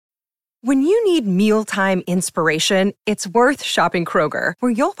When you need mealtime inspiration, it's worth shopping Kroger,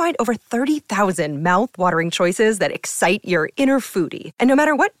 where you'll find over 30,000 mouth-watering choices that excite your inner foodie. And no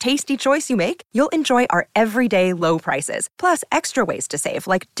matter what tasty choice you make, you'll enjoy our everyday low prices, plus extra ways to save,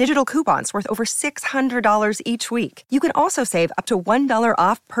 like digital coupons worth over $600 each week. You can also save up to $1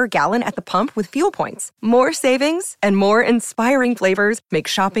 off per gallon at the pump with fuel points. More savings and more inspiring flavors make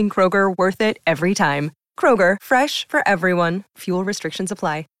shopping Kroger worth it every time. Kroger, fresh for everyone. Fuel restrictions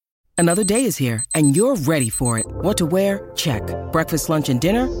apply. Another day is here, and you're ready for it. What to wear? Check. Breakfast, lunch, and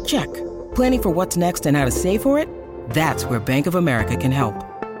dinner? Check. Planning for what's next and how to save for it? That's where Bank of America can help.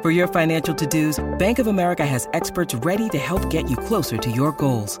 For your financial to-dos, Bank of America has experts ready to help get you closer to your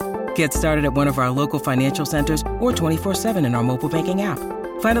goals. Get started at one of our local financial centers or 24/7 in our mobile banking app.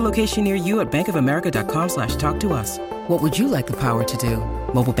 Find a location near you at bankofamerica.com/talktous. What would you like the power to do?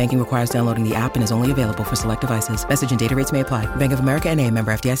 Mobile banking requires downloading the app and is only available for select devices. Message and data rates may apply. Bank of America N.A.,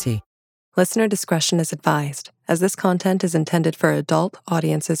 member FDIC. Listener discretion is advised, as this content is intended for adult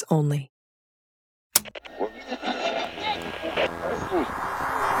audiences only.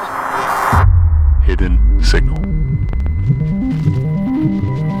 Hidden signal.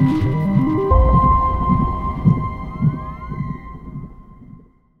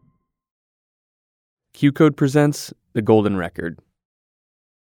 Q-Code presents The Golden Record.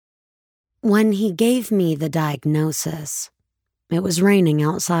 When he gave me the diagnosis, it was raining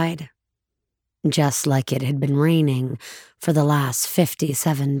outside, just like it had been raining for the last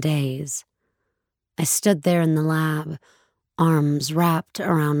 57 days. I stood there in the lab, arms wrapped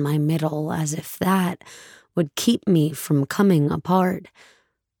around my middle as if that would keep me from coming apart,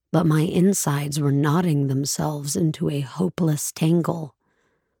 but my insides were knotting themselves into a hopeless tangle.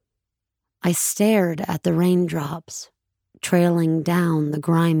 I stared at the raindrops, trailing down the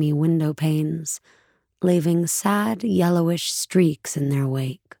grimy window panes, leaving sad yellowish streaks in their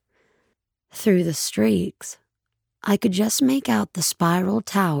wake. Through the streaks, I could just make out the spiral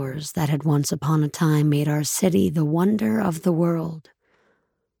towers that had once upon a time made our city the wonder of the world.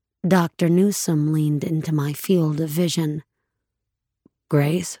 Dr. Newsom leaned into my field of vision.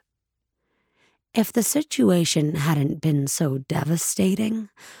 "Grace, if the situation hadn't been so devastating,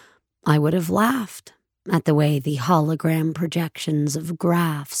 I would have laughed at the way the hologram projections of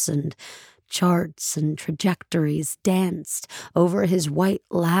graphs and charts and trajectories danced over his white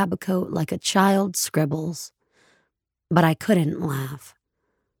lab coat like a child scribbles. But I couldn't laugh.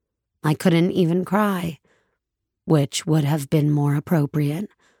 I couldn't even cry, which would have been more appropriate,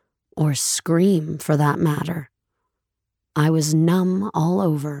 or scream for that matter. I was numb all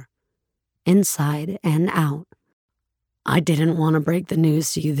over, inside and out. "I didn't want to break the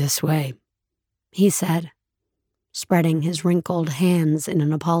news to you this way," he said, spreading his wrinkled hands in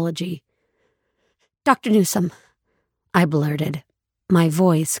an apology. "Dr. Newsom," I blurted, my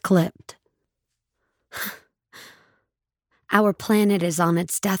voice clipped. "Our planet is on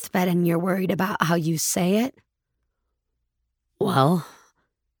its deathbed and you're worried about how you say it?" "Well,"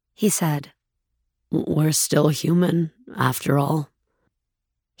 he said, "we're still human, after all."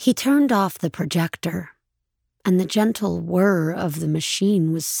 He turned off the projector, and the gentle whir of the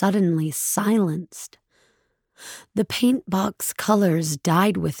machine was suddenly silenced. The paint box colors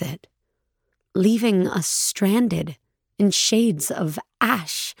died with it, leaving us stranded in shades of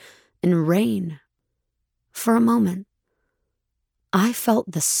ash and rain. For a moment, I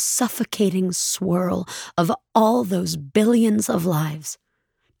felt the suffocating swirl of all those billions of lives,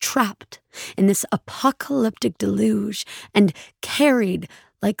 trapped in this apocalyptic deluge and carried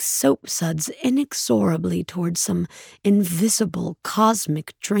like soap suds inexorably towards some invisible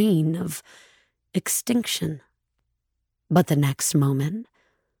cosmic drain of extinction. But the next moment,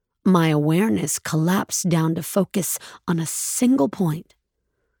 my awareness collapsed down to focus on a single point.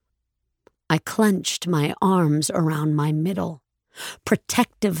 I clenched my arms around my middle,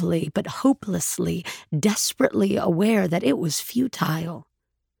 protectively but hopelessly, desperately aware that it was futile.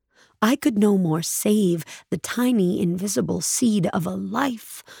 I could no more save the tiny invisible seed of a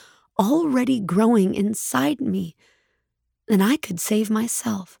life already growing inside me than I could save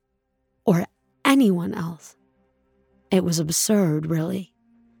myself or anyone else. It was absurd, really.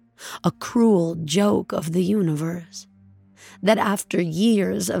 A cruel joke of the universe that after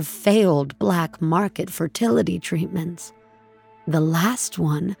years of failed black market fertility treatments, the last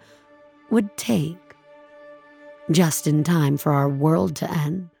one would take, just in time for our world to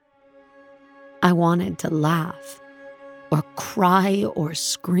end. I wanted to laugh, or cry, or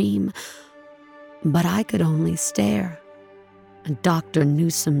scream, but I could only stare at Dr.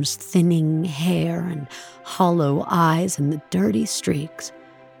 Newsom's thinning hair and hollow eyes and the dirty streaks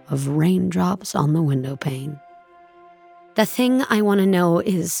of raindrops on the window pane. "The thing I want to know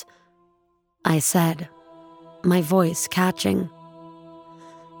is, I said, my voice catching.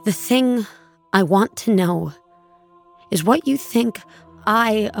 The thing I want to know is what you think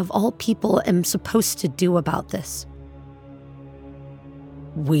I, of all people, am supposed to do about this.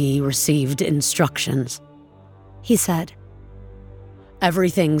 We received instructions, he said.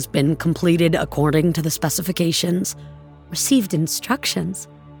 Everything's been completed according to the specifications. Received instructions?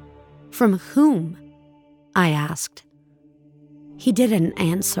 From whom? I asked. He didn't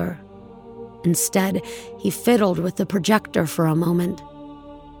answer. Instead, he fiddled with the projector for a moment,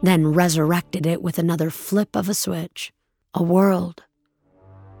 then resurrected it with another flip of a switch. A world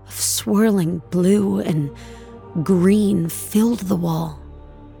of swirling blue and green filled the wall.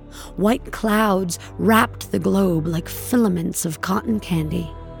 White clouds wrapped the globe like filaments of cotton candy.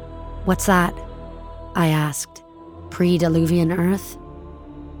 What's that? I asked. Pre-Diluvian Earth?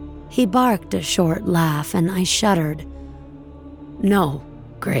 He barked a short laugh, and I shuddered. No,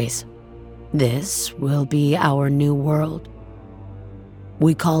 Grace. This will be our new world.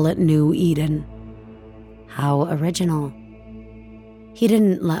 We call it New Eden. How original. He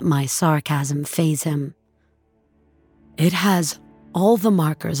didn't let my sarcasm faze him. It has all the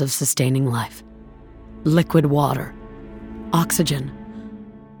markers of sustaining life. Liquid water. Oxygen.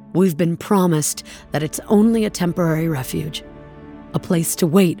 We've been promised that it's only a temporary refuge. A place to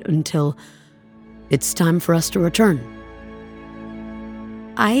wait until it's time for us to return.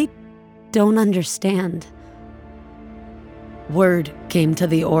 I don't understand. Word came to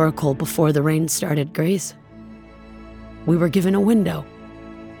the Oracle before the rain started, Grace. We were given a window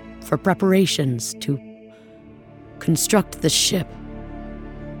for preparations to construct the ship,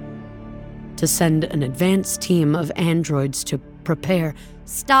 to send an advanced team of androids to prepare.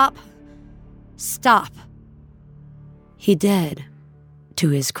 Stop! He did, to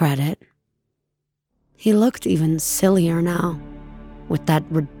his credit. He looked even sillier now, with that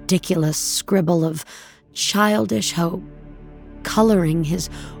ridiculous scribble of childish hope coloring his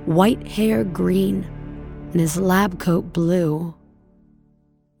white hair green and his lab coat blue.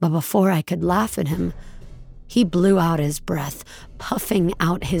 But before I could laugh at him, he blew out his breath, puffing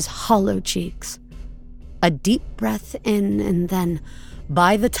out his hollow cheeks. A deep breath in, and then,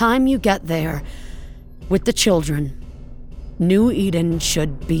 by the time you get there, with the children, New Eden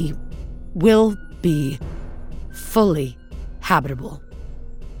will be fully habitable.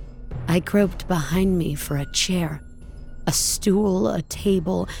 I groped behind me for a chair, a stool, a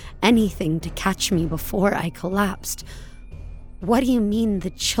table, anything to catch me before I collapsed. What do you mean, the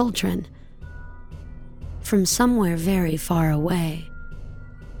children? From somewhere very far away,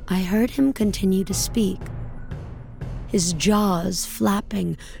 I heard him continue to speak, his jaws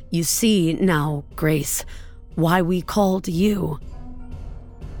flapping. You see now, Grace, why we called you.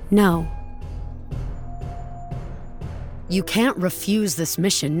 No. You can't refuse this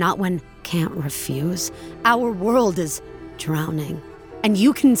mission, not when... Can't refuse. Our world is drowning, and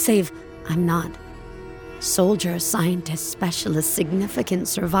you can save... I'm not. Soldier, scientist, specialist, significant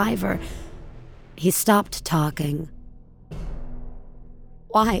survivor. He stopped talking.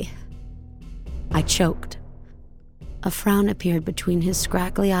 Why? I choked. A frown appeared between his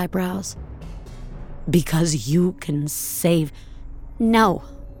scraggly eyebrows. Because you can save... No.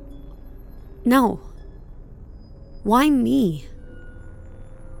 Why me?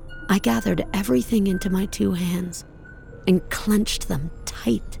 I gathered everything into my two hands and clenched them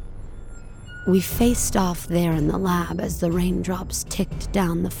tight. We faced off there in the lab as the raindrops ticked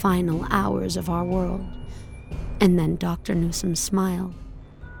down the final hours of our world. And then Dr. Newsom smiled.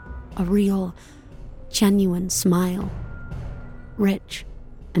 A real, genuine smile. Rich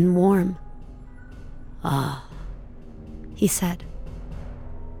and warm. Ah, he said.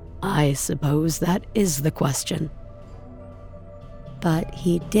 I suppose that is the question. But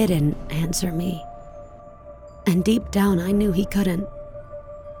he didn't answer me. And deep down, I knew he couldn't.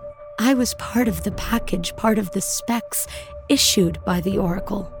 I was part of the package, part of the specs issued by the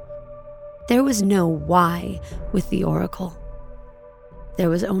Oracle. There was no why with the Oracle. There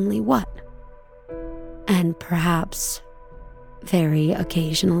was only what. And perhaps, very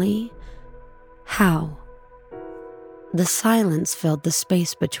occasionally, how. The silence filled the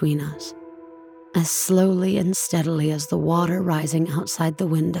space between us, as slowly and steadily as the water rising outside the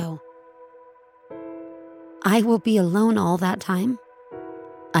window. I will be alone all that time,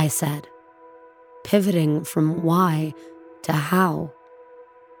 I said, pivoting from why to how.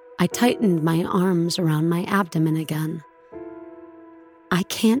 I tightened my arms around my abdomen again. I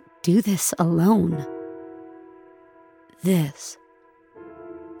can't do this alone.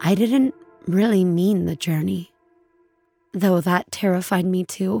 I didn't really mean the journey, though that terrified me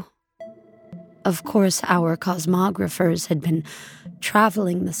too. Of course, our cosmographers had been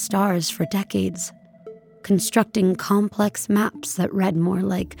traveling the stars for decades, constructing complex maps that read more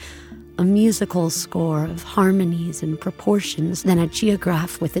like a musical score of harmonies and proportions than a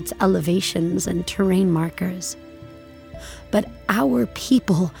geograph with its elevations and terrain markers. But our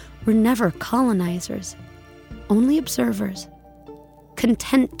people were never colonizers, only observers,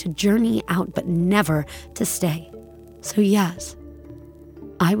 content to journey out but never to stay. So yes,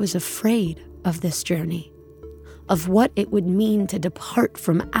 I was afraid of this journey, of what it would mean to depart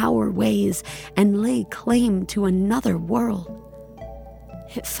from our ways and lay claim to another world.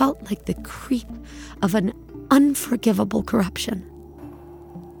 It felt like the creep of an unforgivable corruption.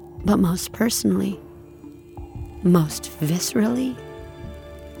 But most personally, most viscerally,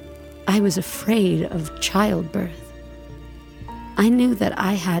 I was afraid of childbirth. I knew that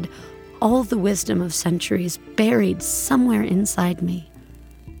I had all the wisdom of centuries buried somewhere inside me.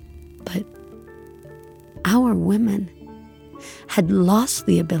 But our women had lost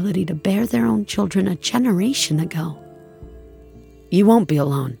the ability to bear their own children a generation ago. You won't be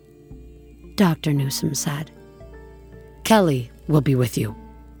alone, Dr. Newsom said. Kelly will be with you.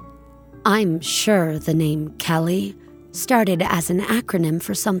 I'm sure the name Kelly started as an acronym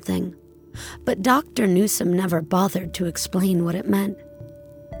for something, but Dr. Newsom never bothered to explain what it meant.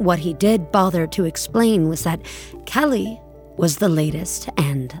 What he did bother to explain was that Kelly was the latest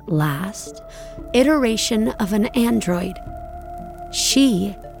and last iteration of an android.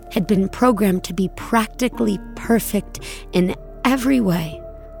 She had been programmed to be practically perfect in every way,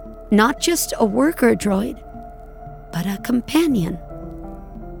 not just a worker droid, but a companion.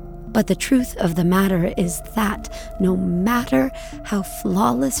 But the truth of the matter is that no matter how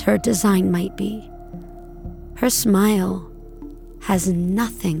flawless her design might be, her smile has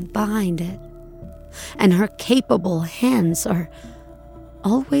nothing behind it, and her capable hands are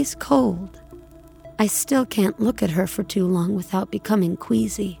always cold. I still can't look at her for too long without becoming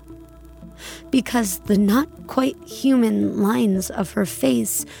queasy, because the not quite human lines of her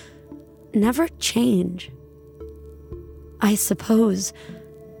face never change. I suppose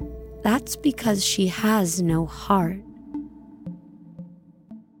that's because she has no heart.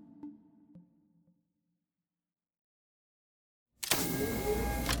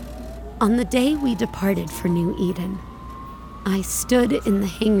 On the day we departed for New Eden, I stood in the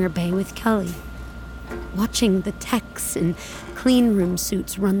hangar bay with Kelly, watching the techs in clean room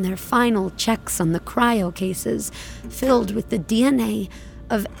suits run their final checks on the cryo cases filled with the DNA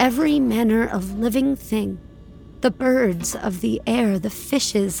of every manner of living thing. The birds of the air, the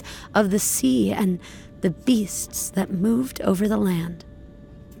fishes of the sea, and the beasts that moved over the land.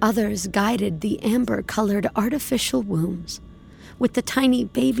 Others guided the amber-colored artificial wombs, with the tiny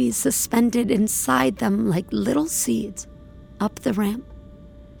babies suspended inside them like little seeds, up the ramp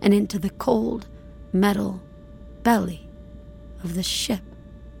and into the cold metal belly of the ship.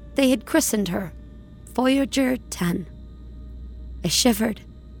 They had christened her Voyager 10. I shivered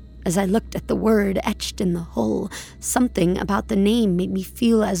as I looked at the word etched in the hull. Something about the name made me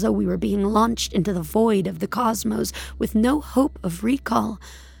feel as though we were being launched into the void of the cosmos with no hope of recall.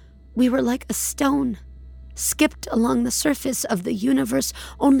 We were like a stone, skipped along the surface of the universe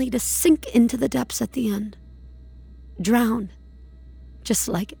only to sink into the depths at the end. Drowned, just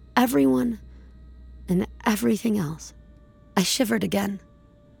like everyone and everything else. I shivered again.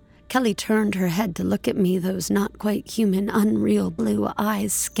 Kelly turned her head to look at me, those not quite human, unreal blue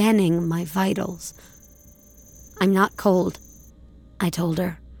eyes scanning my vitals. I'm not cold, I told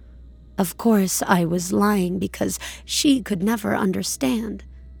her. Of course I was lying because she could never understand.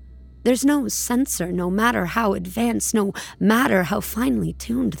 There's no sensor, no matter how advanced, no matter how finely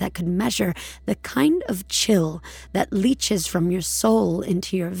tuned, that could measure the kind of chill that leaches from your soul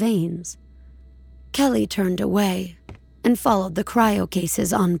into your veins. Kelly turned away and followed the cryo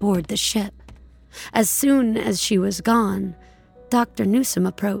cases on board the ship. As soon as she was gone, Dr. Newsom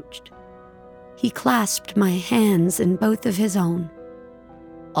approached. He clasped my hands in both of his own.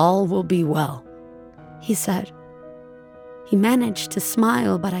 All will be well, he said. He managed to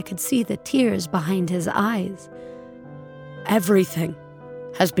smile, but I could see the tears behind his eyes. Everything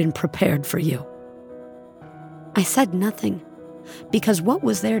has been prepared for you. I said nothing, because what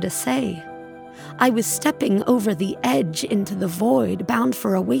was there to say? I was stepping over the edge into the void, bound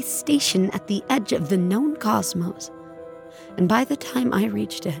for a way station at the edge of the known cosmos. And by the time I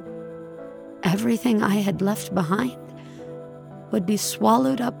reached it, everything I had left behind would be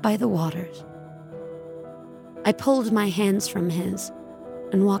swallowed up by the waters. I pulled my hands from his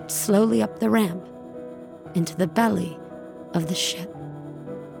and walked slowly up the ramp into the belly of the ship.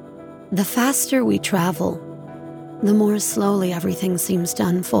 The faster we travel, the more slowly everything seems to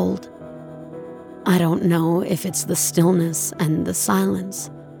unfold. I don't know if it's the stillness and the silence,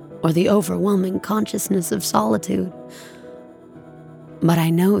 or the overwhelming consciousness of solitude, but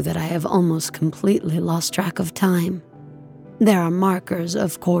I know that I have almost completely lost track of time. There are markers,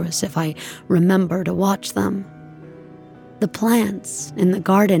 of course, if I remember to watch them. The plants in the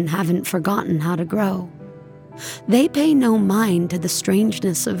garden haven't forgotten how to grow. They pay no mind to the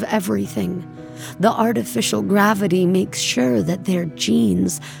strangeness of everything. The artificial gravity makes sure that their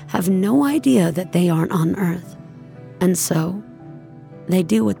genes have no idea that they aren't on Earth. And so, they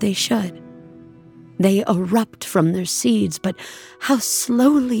do what they should. They erupt from their seeds, but how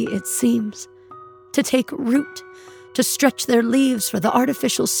slowly it seems. To take root, to stretch their leaves for the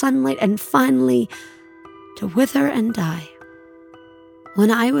artificial sunlight, and finally, to wither and die.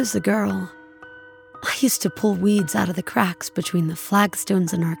 When I was a girl, I used to pull weeds out of the cracks between the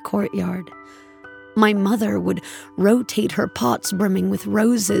flagstones in our courtyard. My mother would rotate her pots brimming with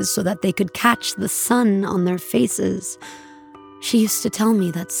roses so that they could catch the sun on their faces. She used to tell me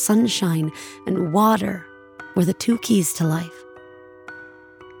that sunshine and water were the two keys to life.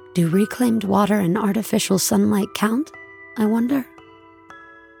 Do reclaimed water and artificial sunlight count, I wonder?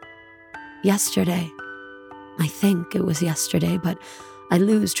 Yesterday, I think it was yesterday, but I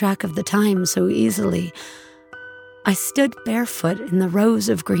lose track of the time so easily. I stood barefoot in the rows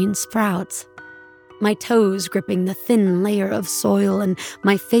of green sprouts, my toes gripping the thin layer of soil and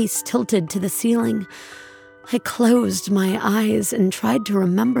my face tilted to the ceiling. I closed my eyes and tried to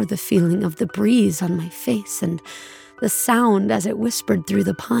remember the feeling of the breeze on my face and the sound as it whispered through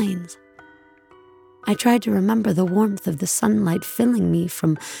the pines. I tried to remember the warmth of the sunlight filling me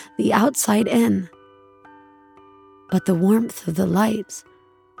from the outside in. But the warmth of the lights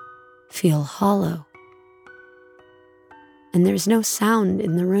feel hollow. And there's no sound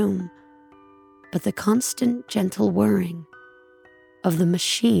in the room but the constant gentle whirring of the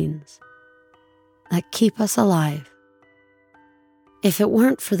machines that keep us alive. If it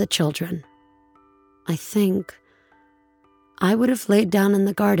weren't for the children, I think I would have laid down in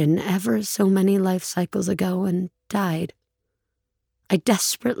the garden ever so many life cycles ago and died. I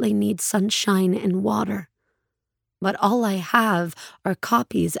desperately need sunshine and water, but all I have are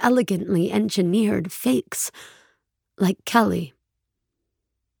copies, elegantly engineered fakes, like Kelly.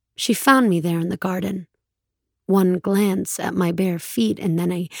 She found me there in the garden. One glance at my bare feet and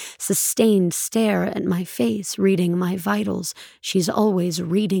then a sustained stare at my face, reading my vitals. She's always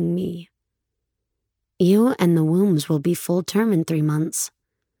reading me. You and the wombs will be full term in 3 months.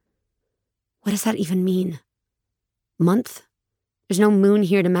 What does that even mean? Month? There's no moon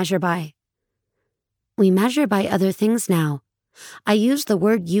here to measure by. We measure by other things now. I use the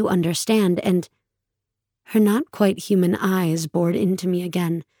word you understand, and her not quite human eyes bored into me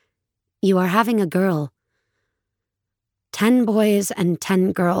again. You are having a girl. 10 boys and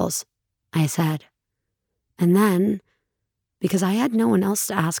 10 girls, I said. And then, because I had no one else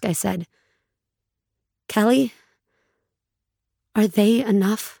to ask, I said, Kelly, are they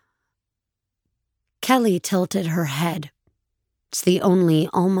enough? Kelly tilted her head. It's the only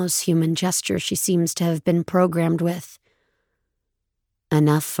almost human gesture she seems to have been programmed with.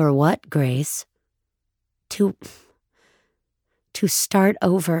 Enough for what, Grace? To start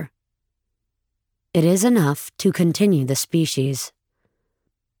over. It is enough to continue the species.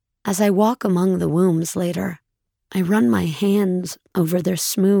 As I walk among the wombs later, I run my hands over their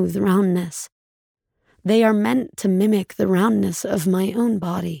smooth roundness. They are meant to mimic the roundness of my own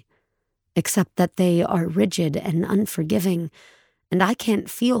body, except that they are rigid and unforgiving, and I can't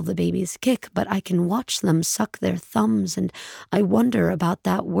feel the babies kick, but I can watch them suck their thumbs, and I wonder about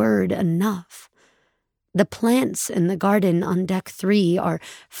that word enough. The plants in the garden on deck 3 are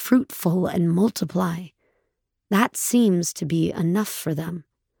fruitful and multiply. That seems to be enough for them.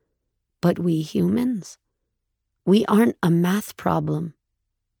 But we humans, we aren't a math problem.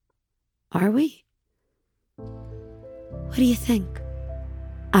 Are we? What do you think?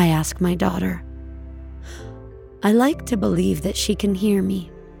 I ask my daughter. I like to believe that she can hear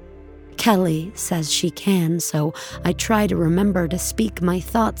me. Kelly says she can, so I try to remember to speak my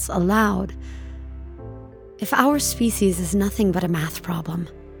thoughts aloud. If our species is nothing but a math problem,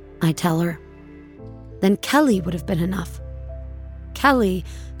 I tell her, then Kelly would have been enough. Kelly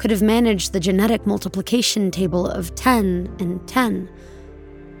could have managed the genetic multiplication table of 10 and 10.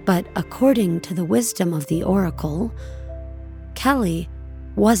 But according to the wisdom of the oracle, Kelly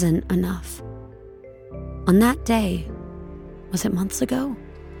wasn't enough. On that day, was it months ago?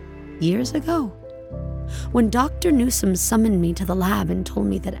 Years ago? When Dr. Newsom summoned me to the lab and told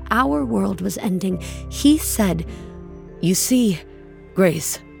me that our world was ending, he said, "You see,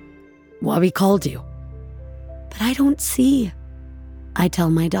 Grace, why we called you." But I don't see, I tell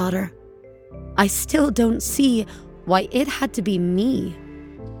my daughter. I still don't see why it had to be me.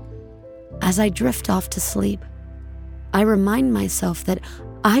 As I drift off to sleep, I remind myself that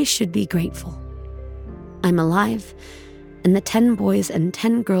I should be grateful. I'm alive, and the 10 boys and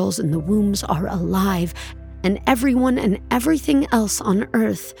 10 girls in the wombs are alive, and everyone and everything else on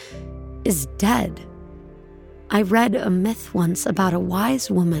Earth is dead. I read a myth once about a wise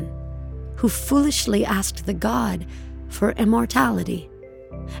woman who foolishly asked the god for immortality.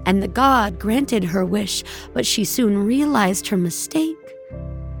 And the god granted her wish, but she soon realized her mistake.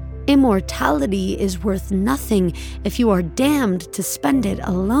 Immortality is worth nothing if you are damned to spend it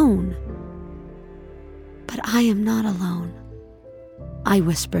alone. But I am not alone, I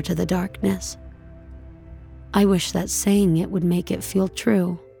whisper to the darkness. I wish that saying it would make it feel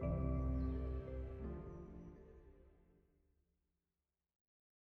true.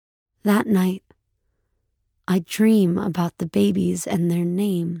 That night, I dream about the babies and their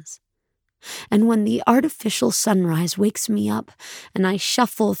names. And when the artificial sunrise wakes me up and I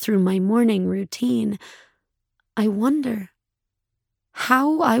shuffle through my morning routine, I wonder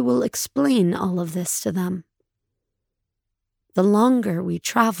how I will explain all of this to them. The longer we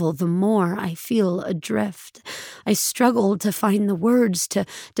travel, the more I feel adrift. I struggle to find the words to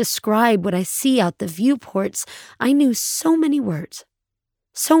describe what I see out the viewports. I knew so many words,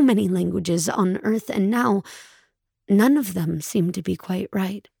 so many languages on Earth, and now none of them seem to be quite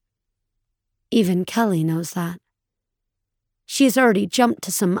right. Even Kelly knows that. She has already jumped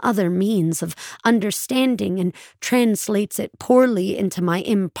to some other means of understanding and translates it poorly into my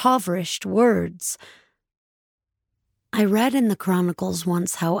impoverished words. I read in the Chronicles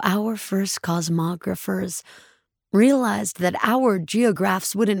once how our first cosmographers realized that our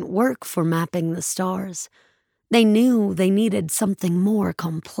geographs wouldn't work for mapping the stars. They knew they needed something more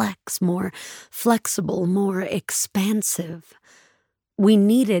complex, more flexible, more expansive. We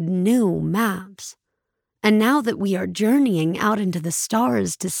needed new maps. And now that we are journeying out into the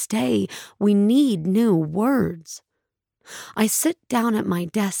stars to stay, we need new words. I sit down at my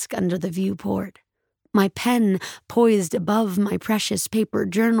desk under the viewport, my pen poised above my precious paper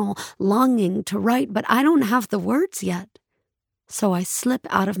journal, longing to write, but I don't have the words yet. So I slip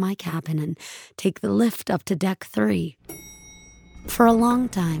out of my cabin and take the lift up to deck 3. For a long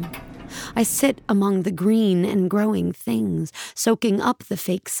time, I sit among the green and growing things, soaking up the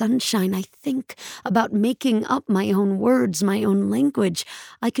fake sunshine. I think about making up my own words, my own language.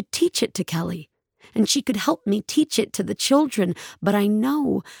 I could teach it to Kelly, and she could help me teach it to the children, but I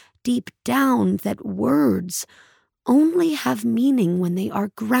know deep down that words only have meaning when they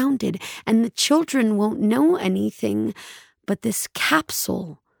are grounded, and the children won't know anything but this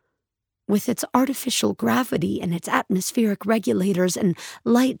capsule with its artificial gravity and its atmospheric regulators and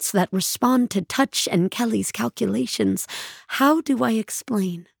lights that respond to touch and Kelly's calculations. How do I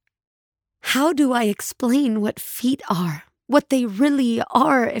explain? How do I explain what feet are, what they really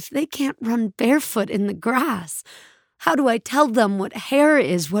are if they can't run barefoot in the grass? How do I tell them what hair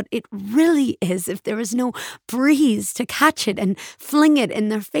is, what it really is, if there is no breeze to catch it and fling it in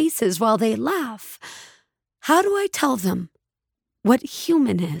their faces while they laugh? How do I tell them what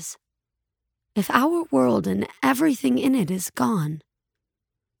human is, if our world and everything in it is gone?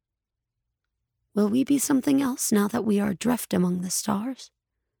 Will we be something else now that we are adrift among the stars?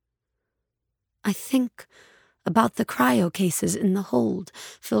 I think about the cryo cases in the hold,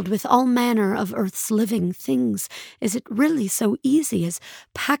 filled with all manner of Earth's living things. Is it really so easy as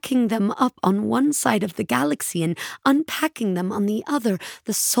packing them up on one side of the galaxy and unpacking them on the other?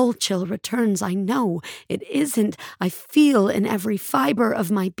 The soul chill returns. I know it isn't. I feel in every fiber of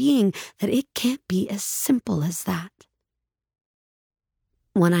my being that it can't be as simple as that.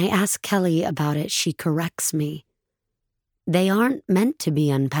 When I ask Kelly about it, she corrects me. They aren't meant to be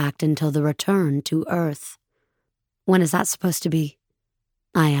unpacked until the return to Earth. When is that supposed to be?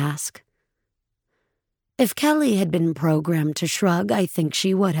 I ask. If Kelly had been programmed to shrug, I think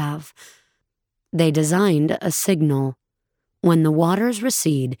she would have. They designed a signal. When the waters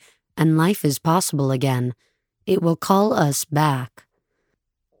recede and life is possible again, it will call us back.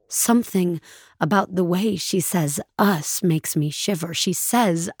 Something about the way she says us makes me shiver. She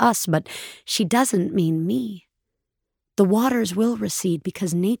says us, but she doesn't mean me. The waters will recede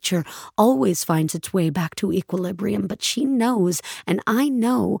because nature always finds its way back to equilibrium, but she knows, and I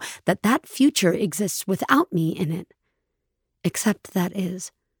know, that that future exists without me in it. Except that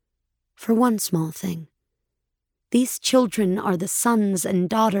is, for one small thing. These children are the sons and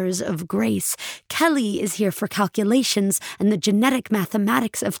daughters of grace. Kelly is here for calculations and the genetic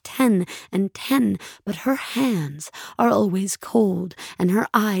mathematics of 10 and 10, but her hands are always cold and her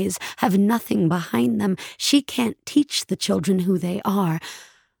eyes have nothing behind them. She can't teach the children who they are.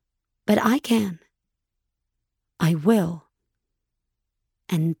 But I can. I will.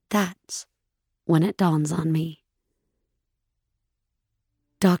 And that's when it dawns on me.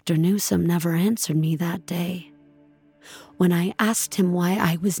 Dr. Newsom never answered me that day. When I asked him why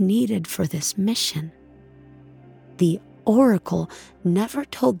I was needed for this mission, the Oracle never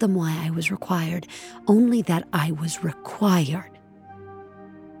told them why I was required, only that I was required.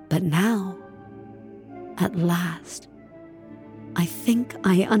 But now, at last, I think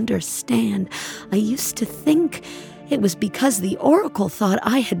I understand. I used to think it was because the Oracle thought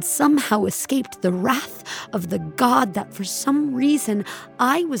I had somehow escaped the wrath of the god that for some reason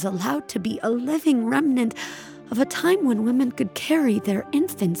I was allowed to be a living remnant of a time when women could carry their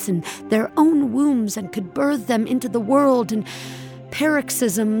infants in their own wombs and could birth them into the world, and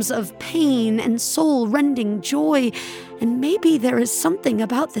paroxysms of pain and soul-rending joy. And maybe there is something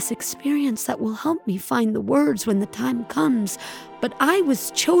about this experience that will help me find the words when the time comes. But I was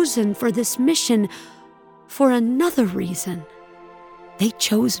chosen for this mission for another reason. They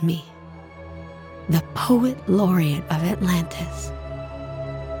chose me, the Poet Laureate of Atlantis,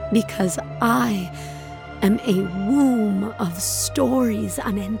 because I am a womb of stories,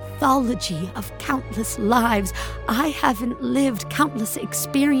 an anthology of countless lives. I haven't lived countless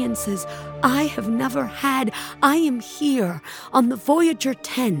experiences I have never had. I am here on the Voyager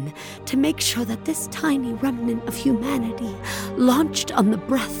 10 to make sure that this tiny remnant of humanity, launched on the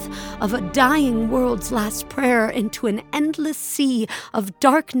breath of a dying world's last prayer into an endless sea of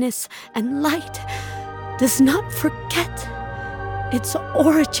darkness and light, does not forget its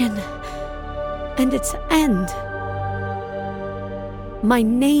origin and its end. My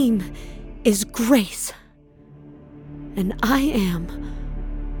name is Grace, and I am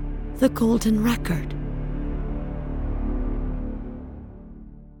the Golden Record.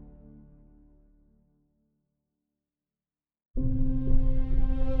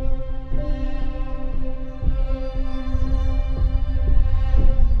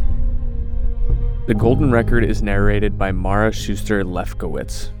 The Golden Record is narrated by Mara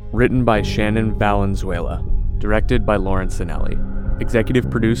Schuster-Lefkowitz, written by Shannon Valenzuela, directed by Lawrence Anelli, executive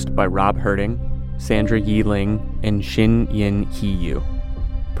produced by Rob Herding, Sandra Yi Ling, and Shin Yin Hee Yu.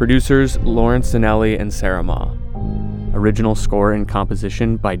 Producers Lawrence Anelli and Sarah Ma. Original score and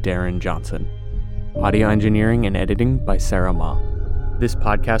composition by Darren Johnson. Audio engineering and editing by Sarah Ma. This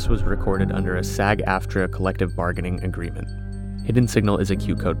podcast was recorded under a SAG-AFTRA collective bargaining agreement. Hidden Signal is a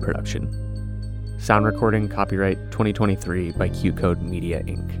Q-Code production. Sound recording copyright 2023 by Q-Code Media,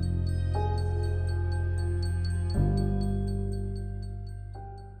 Inc.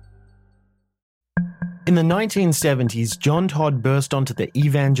 In the 1970s, John Todd burst onto the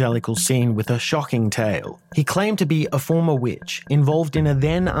evangelical scene with a shocking tale. He claimed to be a former witch involved in a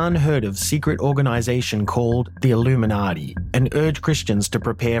then unheard-of secret organization called the Illuminati, and urged Christians to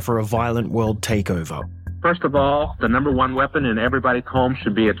prepare for a violent world takeover. First of all, the number one weapon in everybody's home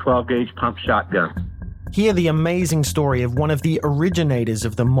should be a 12-gauge pump shotgun. Hear the amazing story of one of the originators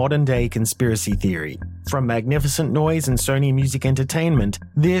of the modern-day conspiracy theory. From Magnificent Noise and Sony Music Entertainment,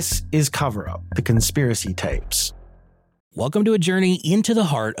 this is Cover Up, the Conspiracy Tapes. Welcome to a journey into the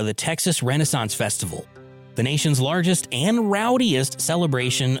heart of the Texas Renaissance Festival, the nation's largest and rowdiest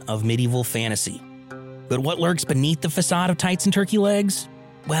celebration of medieval fantasy. But what lurks beneath the facade of tights and turkey legs?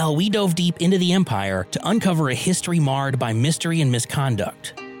 Well, we dove deep into the empire to uncover a history marred by mystery and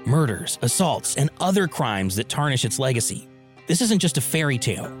misconduct, murders, assaults, and other crimes that tarnish its legacy. This isn't just a fairy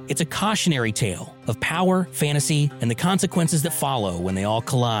tale, it's a cautionary tale of power, fantasy, and the consequences that follow when they all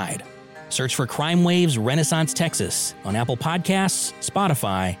collide. Search for Crime Waves Renaissance Texas on Apple Podcasts,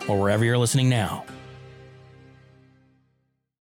 Spotify, or wherever you're listening now.